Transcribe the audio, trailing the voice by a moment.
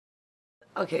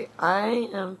Okay, I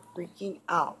am freaking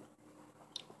out.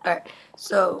 Alright,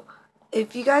 so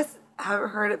if you guys haven't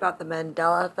heard about the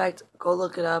Mandela effect, go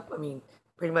look it up. I mean,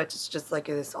 pretty much it's just like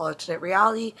this alternate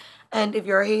reality. And if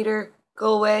you're a hater,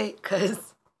 go away,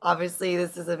 because obviously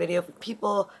this is a video for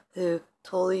people who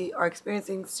totally are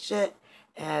experiencing shit.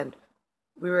 And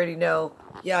we already know,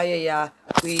 yeah,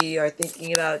 we are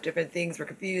thinking about different things, we're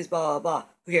confused, blah, blah, blah.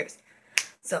 Who cares?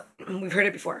 So, we've heard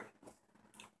it before.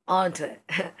 On to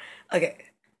it. Okay,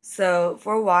 so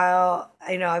for a while,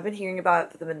 I know I've been hearing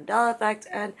about the Mandela effect,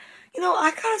 and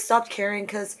I kind of stopped caring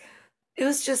because it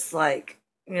was just like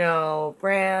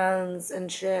brands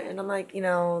and shit, and I'm like,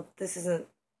 this isn't.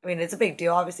 I mean, it's a big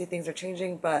deal. Obviously, things are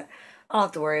changing, but I don't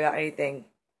have to worry about anything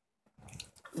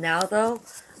now. Though,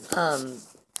 um,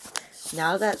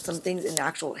 now that some things in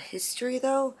actual history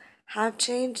though have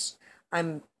changed,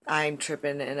 I'm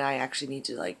tripping, and I actually need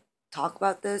to like talk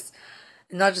about this.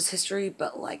 Not just history,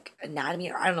 but like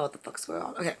anatomy, or I don't know what the fuck's going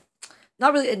on. Okay,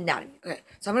 not really anatomy. Okay,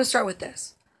 so I'm gonna start with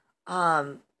this.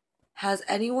 Um, has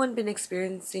anyone been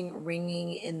experiencing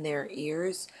ringing in their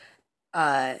ears?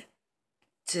 Uh,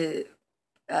 to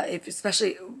if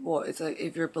especially well, it's like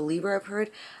if you're a believer,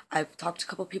 I've talked to a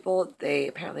couple people. They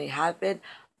apparently have been.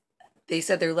 They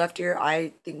said their left ear.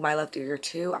 I think my left ear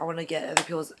too. I want to get other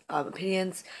people's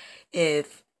opinions.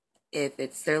 If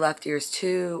it's their left ears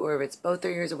too, or if it's both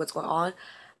their ears, or what's going on.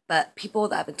 But people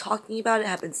that have been talking about it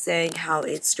have been saying how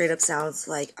it straight up sounds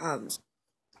like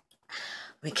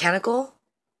mechanical.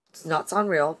 It does not sound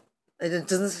real. It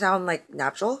doesn't sound like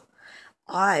natural.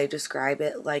 I describe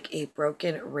it like a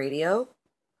broken radio.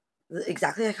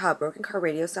 Exactly like how a broken car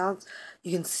radio sounds.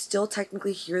 You can still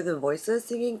technically hear the voices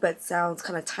singing, but it sounds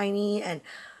kind of tiny and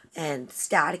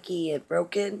staticky and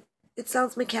broken. It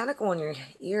sounds mechanical in your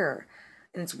ear,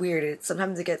 and it's weird.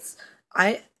 Sometimes it gets.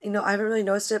 I haven't really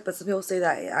noticed it, but some people say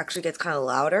that it actually gets kind of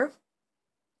louder,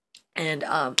 and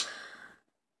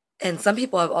some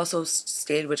people have also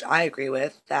stated, which I agree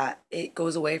with, that it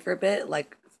goes away for a bit.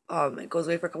 Like it goes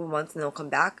away for a couple months and it'll come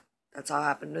back. That's how it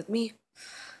happened with me.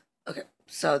 Okay,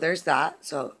 so there's that.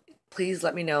 So please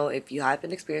let me know if you have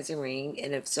been experiencing ringing,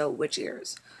 and if so, which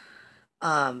ears.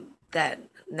 Then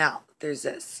now there's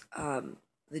this.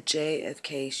 The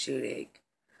JFK shooting.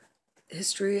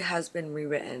 History has been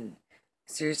rewritten.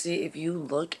 Seriously, if you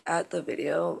look at the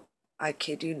video, I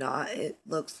kid you not, it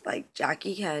looks like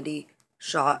Jackie Kennedy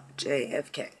shot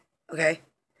JFK. Okay?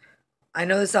 I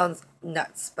know this sounds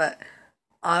nuts, but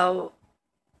I'll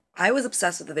I was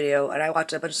obsessed with the video, and I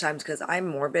watched it a bunch of times because I'm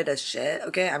morbid as shit.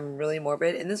 Okay, I'm really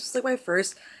morbid, and this was like my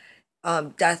first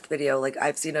death video like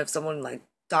I've seen of someone like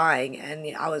dying, and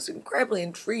I was incredibly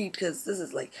intrigued because this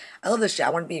is like I love this shit. I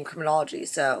want to be in criminology,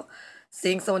 so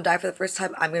seeing someone die for the first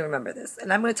time, I'm gonna remember this,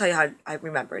 and I'm gonna tell you how I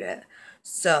remembered it.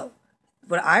 So,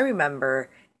 what I remember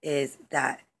is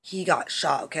that he got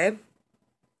shot. Okay,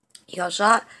 he got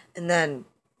shot, and then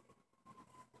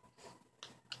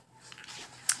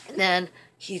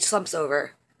he slumps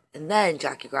over, and then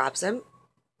Jackie grabs him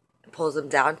and pulls him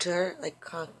down to her,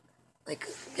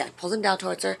 yeah, pulls him down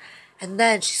towards her, and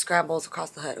then she scrambles across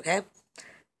the hood. Okay,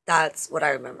 that's what I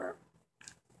remember.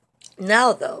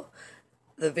 Now though,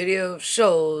 the video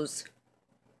shows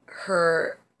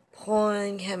her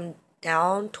pulling him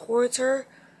down towards her,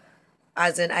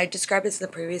 as in I described this in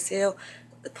the previous video.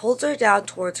 It pulls her down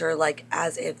towards her like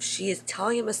as if she is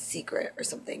telling him a secret or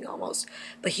something almost.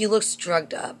 But he looks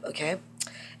drugged up, okay?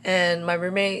 And my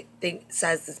roommate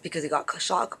says this because he got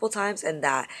shot a couple times and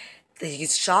that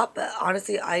he's shot. But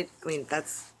honestly, I mean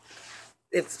that's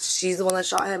if she's the one that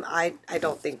shot him, I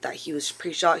don't think that he was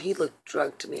pre-shot. He looked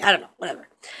drugged to me. I don't know, whatever.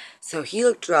 So he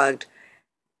looked drugged,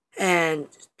 and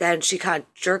then she kind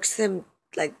of jerks him,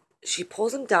 like she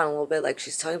pulls him down a little bit, like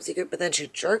she's telling him a secret, but then she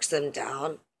jerks him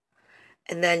down,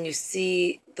 and then you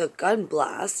see the gun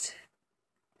blast,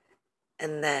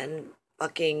 and then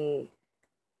fucking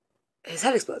his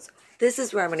head explodes. This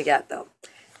is where I'm gonna get though.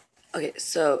 Okay,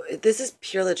 so this is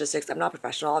pure logistics. I'm not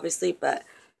professional, obviously, but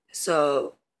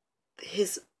so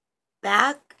his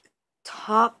back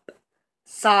top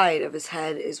side of his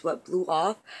head is what blew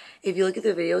off. If you look at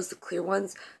the videos, the clear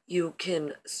ones, you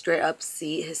can straight up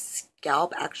see his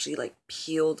scalp actually like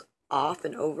peeled off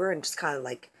and over and just kind of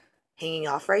like hanging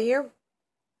off right here.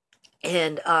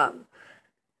 And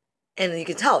you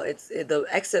can tell the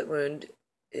exit wound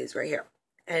is right here.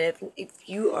 And if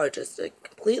you are just a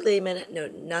complete layman, know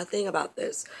nothing about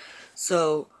this,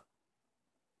 so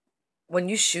when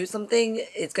you shoot something,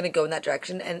 it's gonna go in that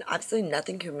direction, and absolutely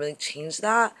nothing can really change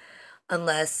that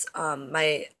unless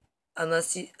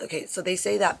unless you okay. So they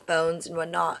say that bones and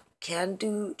whatnot can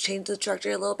do change the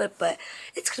trajectory a little bit, but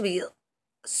it's gonna be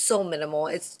so minimal.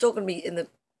 It's still gonna be in the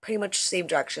pretty much same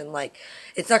direction. Like,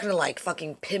 it's not gonna like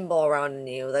fucking pinball around in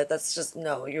you. That's just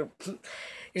no. Your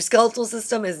skeletal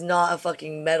system is not a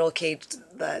fucking metal cage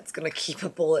that's gonna keep a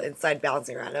bullet inside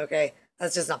bouncing around. Okay,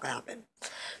 that's just not gonna happen.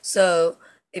 So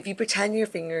if you pretend your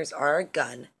fingers are a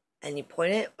gun and you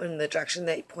point it in the direction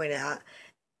that you point it at,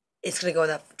 it's gonna go in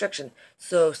that direction.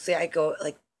 So say I go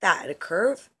like that at a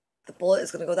curve, the bullet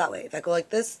is gonna go that way. If I go like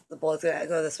this, the bullet's gonna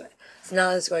go this way. So now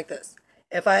let's go like this.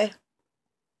 If I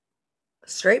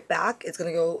straight back, it's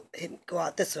gonna go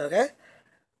out this way, okay?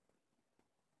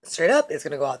 Straight up, it's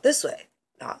gonna go out this way.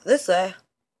 Not this way.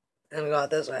 It's gonna go out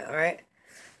this way, alright?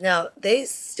 Now, they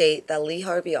state that Lee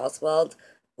Harvey Oswald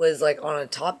was like on a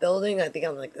top building, I think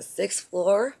on like the 6th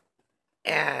floor.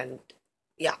 And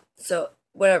yeah, so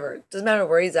whatever. Doesn't matter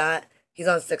where he's at, he's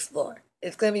on the 6th floor.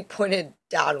 It's gonna be pointed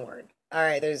downward.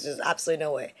 Alright, there's just absolutely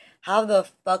no way. How the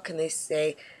fuck can they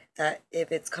say that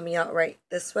if it's coming out right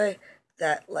this way,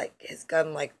 that like his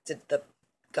gun, like, did the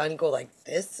gun go like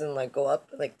this and like go up?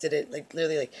 Like, did it like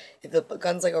literally, like, if the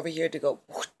gun's like over here to go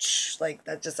whoosh, like,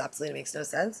 that just absolutely makes no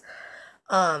sense.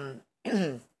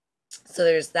 So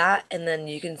there's that, and then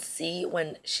you can see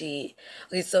when she,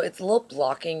 okay, so it's a little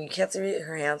blocking, you can't see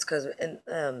her hands because in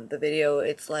the video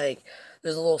it's like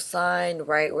there's a little sign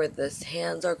right where the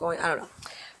hands are going, I don't know,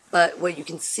 but what you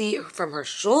can see from her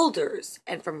shoulders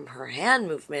and from her hand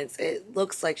movements, it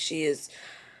looks like she is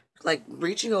like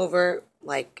reaching over,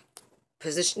 like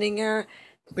positioning her,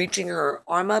 reaching her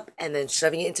arm up and then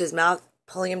shoving it into his mouth,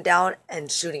 pulling him down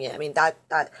and shooting it. I mean, that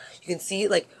you can see,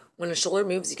 like, when a shoulder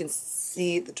moves, you can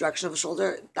see the direction of a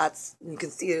shoulder. You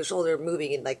can see the shoulder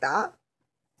moving in like that.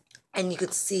 And you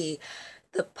could see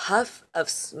the puff of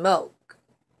smoke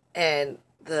and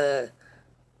the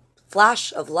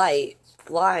flash of light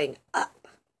flying up.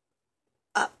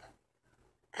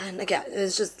 And again,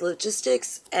 it's just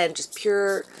logistics and just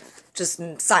pure, just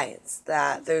science.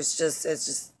 That it's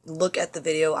just look at the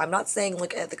video. I'm not saying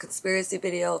look at the conspiracy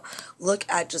video. Look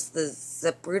at just the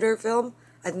Zapruder film.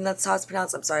 I think that's how it's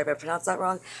pronounced. I'm sorry if I pronounced that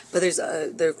wrong. But there's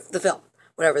the film.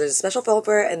 Whatever. There's a special film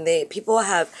for it, and people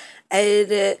have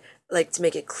edited it like to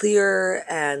make it clearer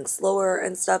and slower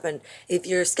and stuff. And if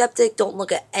you're a skeptic, don't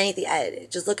look at anything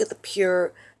edited. Just look at the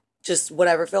pure, just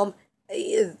whatever film.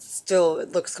 It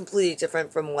looks completely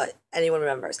different from what anyone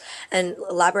remembers. And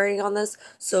elaborating on this,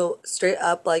 so straight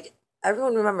up, like,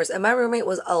 everyone remembers, and my roommate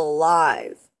was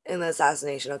alive in the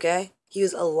assassination, okay? He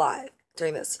was alive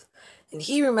during this. And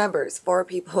he remembers 4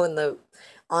 people in the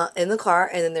car,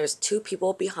 and then there's 2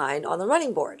 people behind on the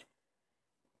running board.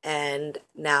 And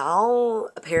now,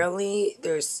 apparently,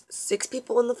 there's 6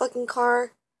 people in the fucking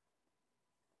car.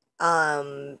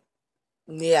 Yeah,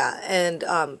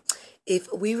 and,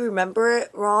 if we remember it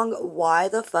wrong, why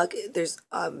the fuck there's,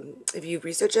 if you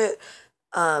research it,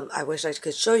 I wish I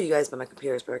could show you guys, but my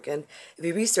computer is broken. If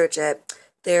you research it,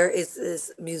 there is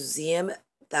this museum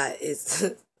that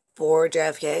is for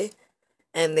JFK,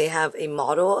 and they have a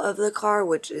model of the car,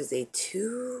 which is a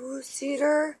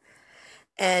 2-seater.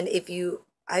 And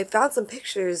I found some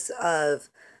pictures of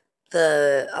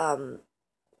the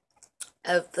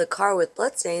car with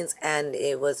bloodstains, and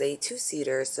it was a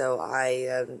 2-seater, so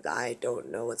I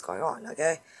don't know what's going on,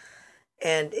 okay?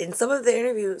 And in some of the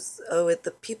interviews with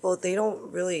the people, they don't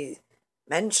really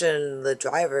mention the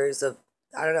drivers of,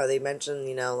 I don't know, they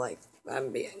mention, like,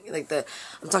 I'm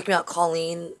talking about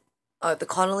Colleen, the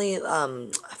Connolly,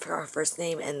 I forgot her first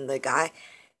name, and the guy,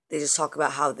 they just talk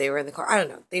about how they were in the car. I don't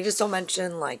know. They just don't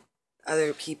mention, like,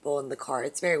 other people in the car.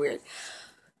 It's very weird.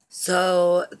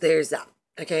 So there's that.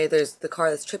 Okay, there's the car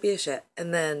that's trippy as shit.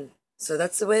 And then, so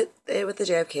that's with the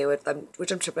JFK,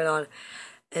 which I'm tripping on.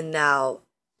 And now,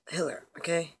 Hitler,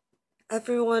 okay?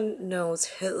 Everyone knows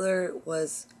Hitler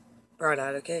was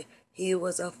brown-eyed, okay? He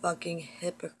was a fucking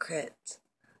hypocrite.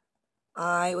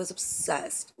 I was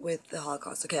obsessed with the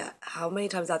Holocaust. Okay, how many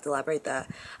times I have to elaborate that?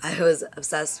 I was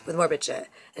obsessed with morbid shit.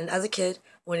 And as a kid,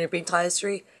 when you're being taught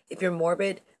history, if you're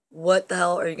morbid, what the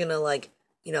hell are you gonna, like,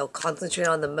 concentrate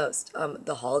on the most?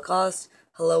 The Holocaust?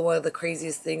 Hello, one of the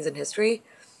craziest things in history?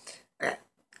 Okay.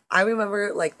 I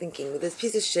remember, like, thinking, this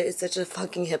piece of shit is such a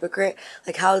fucking hypocrite.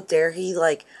 Like, how dare he,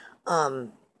 like,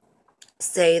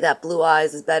 say that blue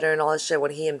eyes is better and all this shit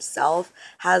when he himself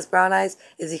has brown eyes?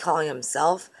 Is he calling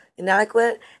himself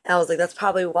inadequate? And I was like, that's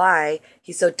probably why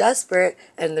he's so desperate,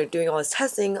 and they're doing all this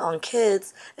testing on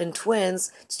kids and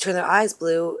twins to turn their eyes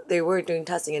blue. They were doing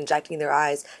testing, injecting their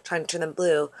eyes, trying to turn them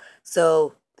blue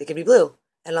so they could be blue.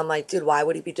 And I'm like, dude, why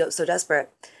would he be so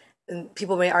desperate? And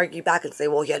people may argue back and say,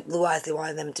 well, he had blue eyes, they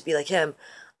wanted them to be like him.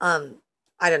 I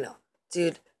don't know.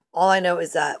 Dude, all I know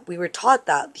is that we were taught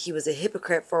that he was a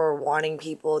hypocrite for wanting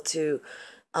people to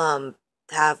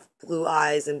have blue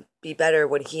eyes and be better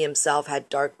when he himself had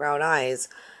dark brown eyes.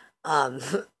 Um,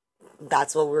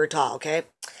 that's what we were taught, okay?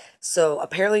 So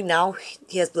apparently now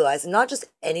he has blue eyes, and not just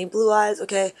any blue eyes,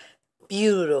 okay?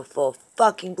 Beautiful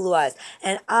fucking blue eyes.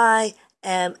 And I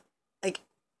am like,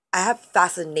 I have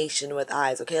fascination with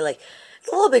eyes, okay? Like,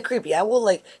 it's a little bit creepy. I will,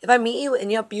 like, if I meet you and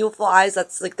you have beautiful eyes,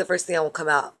 that's like the first thing I will come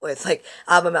out with. Like,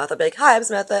 out of my mouth, I'll be like, hi, I'm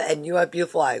Samantha, and you have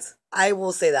beautiful eyes. I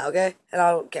will say that, okay? And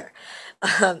I don't care.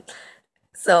 Um,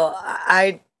 so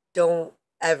I don't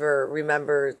ever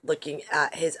remember looking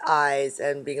at his eyes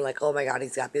and being like, oh my god,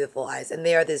 he's got beautiful eyes. And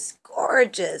they are this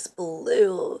gorgeous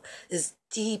blue, this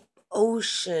deep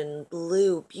ocean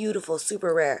blue, beautiful,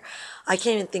 super rare. I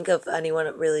can't even think of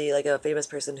anyone really, like a famous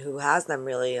person who has them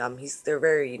really. They're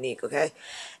very unique, okay?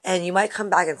 And you might come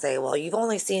back and say, well, you've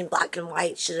only seen black and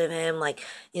white shit of him, like,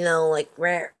 like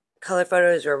rare color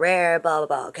photos are rare, blah blah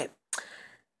blah. Okay,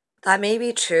 that may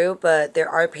be true, but there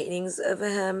are paintings of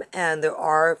him and there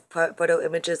are photo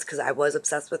images because I was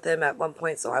obsessed with him at one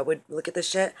point, so I would look at this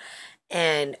shit.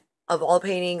 And of all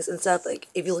paintings and stuff, like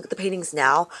if you look at the paintings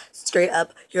now, straight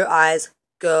up, your eyes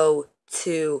go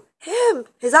to him,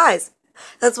 his eyes.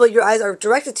 That's what your eyes are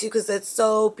directed to because it's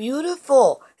so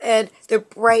beautiful. And they're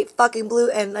bright fucking blue.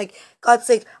 And like, God's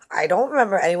sake, I don't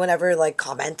remember anyone ever like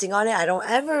commenting on it. I don't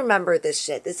ever remember this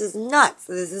shit. This is nuts.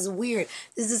 This is weird.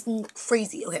 This is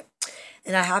crazy. Okay.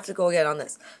 And I have to go again on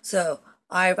this. So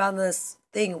I found this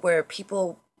thing where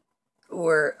people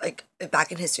were like,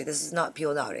 back in history, this is not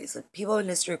people nowadays. Like, people in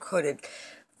history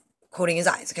quoting his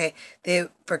eyes, okay?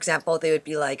 For example, they would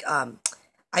be like,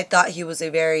 I thought he was a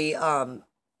very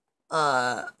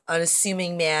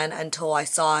unassuming man until I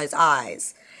saw his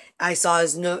eyes. I saw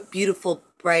his beautiful,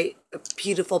 bright,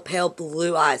 beautiful, pale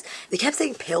blue eyes. They kept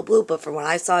saying pale blue, but from when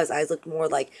I saw his eyes looked more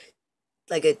like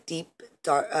a deep,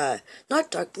 dark, not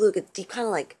dark blue, like a deep kind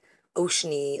of like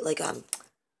oceany, like,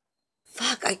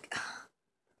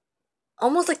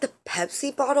 almost like the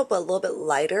Pepsi bottle, but a little bit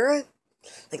lighter.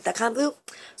 Like that kind of blue.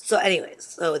 So anyways,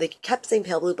 so they kept saying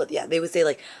pale blue, but yeah, they would say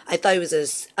like, I thought he was an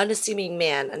unassuming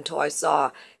man until I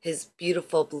saw his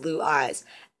beautiful blue eyes.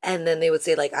 And then they would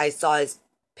say like, I saw his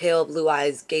pale blue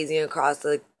eyes gazing across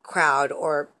the crowd,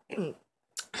 or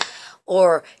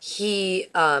or he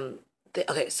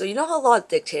okay, so you know how a lot of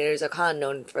dictators are kind of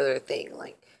known for their thing,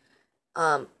 like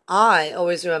I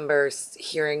always remember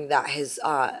hearing that his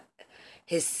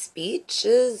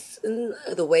speeches and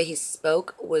the way he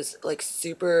spoke was like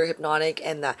super hypnotic,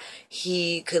 and that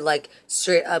he could like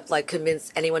straight up like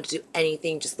convince anyone to do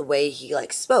anything just the way he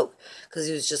like spoke, because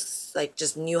he was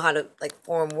just knew how to like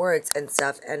form words and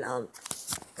stuff. And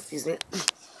excuse me.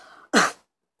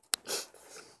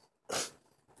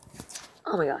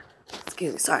 Oh my god,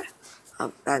 excuse me, sorry,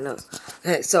 bad nose.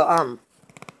 Okay, so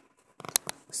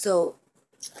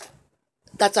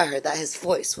that's what I heard, that his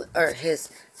voice or his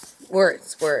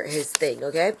words were his thing,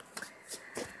 okay?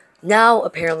 Now,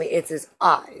 apparently, it's his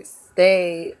eyes.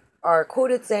 They are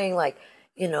quoted saying, like,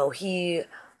 he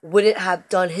wouldn't have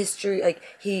done history, like,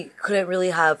 he couldn't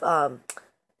really have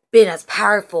been as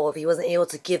powerful if he wasn't able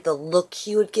to give the look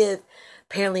he would give.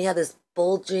 Apparently, he had this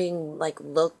bulging, like,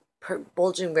 look,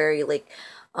 bulging very, like,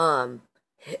 what's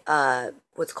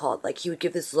it called? Like, he would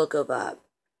give this look of,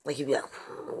 like, he'd be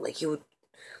like he would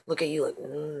look at you like,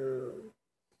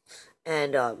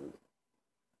 and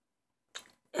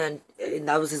and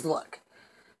that was his look.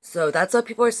 So that's what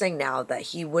people are saying now, that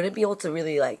he wouldn't be able to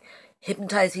really like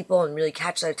hypnotize people and really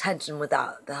catch their attention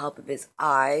without the help of his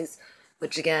eyes,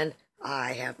 which again,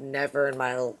 I have never in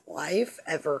my life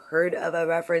ever heard of a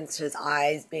reference to his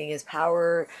eyes being his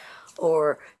power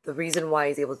or the reason why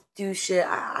he's able to do shit.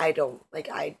 I don't, like,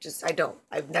 I don't.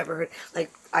 I've never heard, like,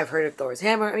 I've heard of Thor's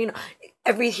hammer. I mean,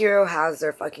 every hero has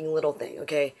their fucking little thing,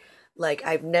 okay? Like,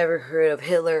 I've never heard of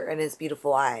Hitler and his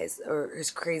beautiful eyes or his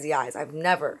crazy eyes. I've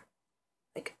never.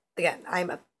 Like, again,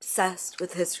 I'm obsessed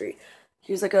with history.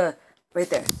 Here's like a, right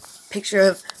there, picture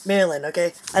of Maryland,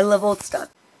 okay? I love old stuff.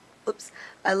 Oops.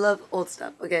 I love old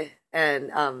stuff, okay?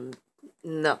 And,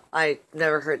 no, I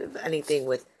never heard of anything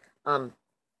with,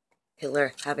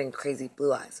 Hitler having crazy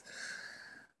blue eyes.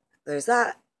 There's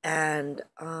that, and,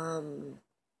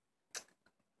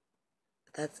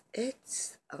 that's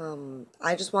it.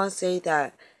 I just want to say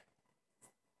that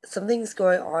something's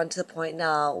going on to the point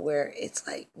now where it's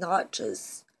like not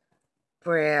just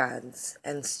brands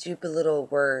and stupid little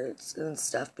words and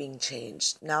stuff being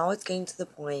changed. Now it's getting to the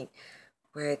point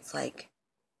where it's like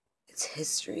it's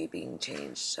history being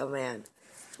changed. So man,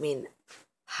 I mean,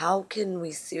 how can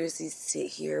we seriously sit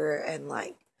here and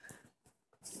like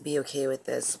be okay with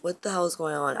this? What the hell is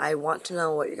going on? I want to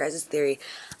know what your guys' theory.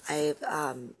 I've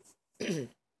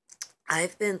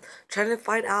I've been trying to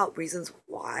find out reasons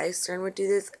why CERN would do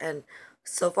this, and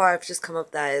so far I've just come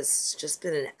up that it's just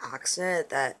been an accident,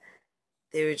 that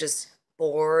they were just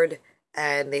bored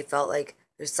and they felt like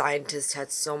their scientists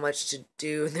had so much to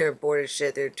do and they're bored as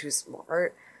shit, they're too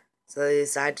smart. So they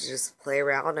decided to just play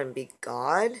around and be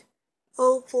God.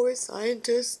 Oh, poor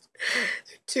scientists.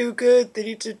 They're too good. They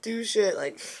need to do shit.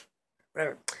 Like,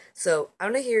 whatever. So I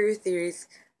want to hear your theories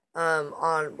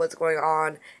on what's going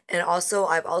on. And also,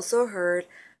 I've also heard,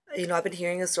 I've been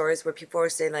hearing the stories where people are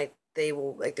saying like they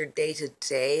will, like their day to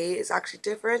day is actually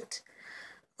different.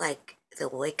 Like they'll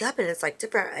wake up and it's like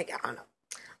different. Like, I don't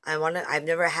know. I've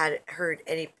never heard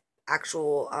any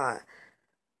actual,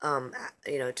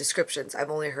 descriptions. I've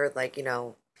only heard like,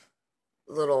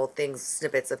 little things,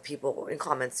 snippets of people in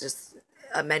comments just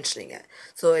mentioning it.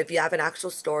 So if you have an actual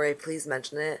story, please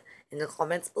mention it in the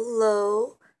comments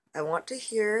below. I want to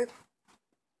hear.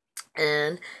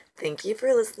 And thank you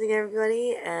for listening,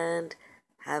 everybody, and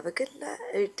have a good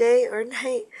day or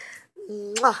night.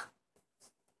 Mwah.